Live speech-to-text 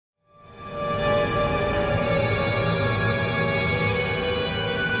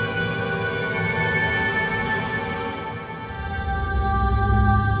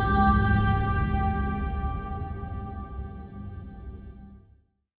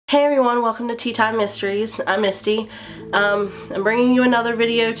everyone, welcome to Tea Time Mysteries. I'm Misty. I'm bringing you another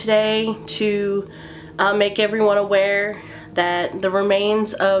video today to make everyone aware that the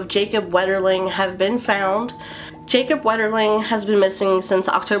remains of Jacob Wetterling have been found. Jacob Wetterling has been missing since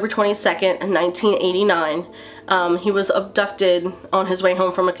October 22nd, 1989. He was abducted on his way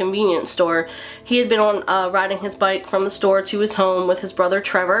home from a convenience store. He had been on riding his bike from the store to his home with his brother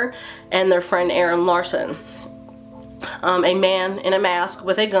Trevor and their friend Aaron Larson. A man in a mask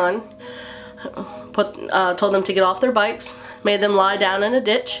with a gun told them to get off their bikes, made them lie down in a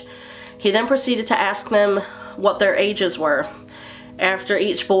ditch. He then proceeded to ask them what their ages were. After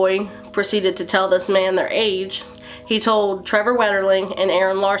each boy proceeded to tell this man their age, he told Trevor Wetterling and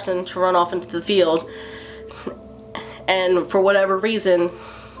Aaron Larson to run off into the field. And for whatever reason,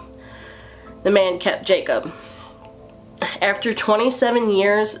 the man kept Jacob. After 27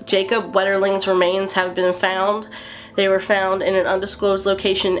 years, Jacob Wetterling's remains have been found. They were found in an undisclosed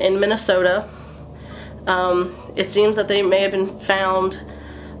location in Minnesota. It seems that they may have been found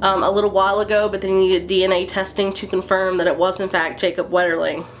a little while ago, but they needed DNA testing to confirm that it was in fact Jacob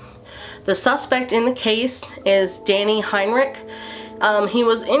Wetterling. The suspect in the case is Danny Heinrich. He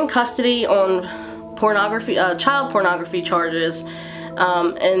was in custody on child pornography charges,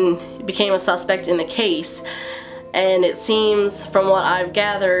 and became a suspect in the case. And it seems, from what I've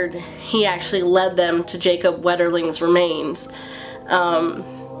gathered, he actually led them to Jacob Wetterling's remains.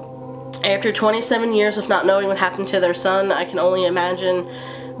 After 27 years of not knowing what happened to their son, I can only imagine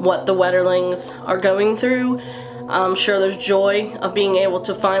what the Wetterlings are going through. I'm sure there's joy of being able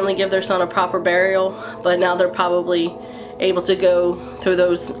to finally give their son a proper burial, but now they're probably able to go through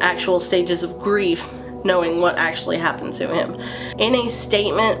those actual stages of grief, knowing what actually happened to him. In a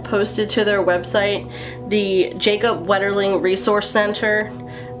statement posted to their website, the Jacob Wetterling Resource Center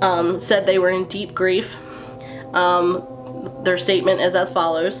said they were in deep grief. Their statement is as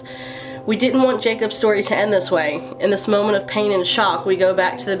follows: "We didn't want Jacob's story to end this way. In this moment of pain and shock, we go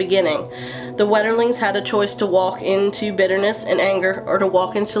back to the beginning. The Wetterlings had a choice to walk into bitterness and anger, or to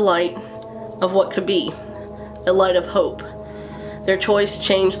walk into light of what could be, a light of hope. Their choice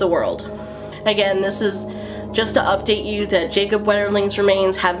changed the world." Again, this is just to update you that Jacob Wetterling's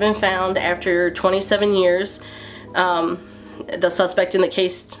remains have been found after 27 years. The suspect in the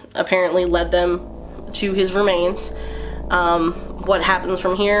case apparently led them to his remains. What happens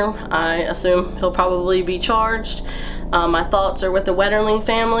from here, I assume he'll probably be charged. My thoughts are with the Wetterling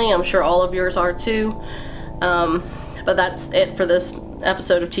family. I'm sure all of yours are too. But that's it for this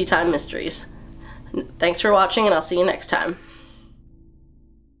episode of Tea Time Mysteries. Thanks for watching, and I'll see you next time.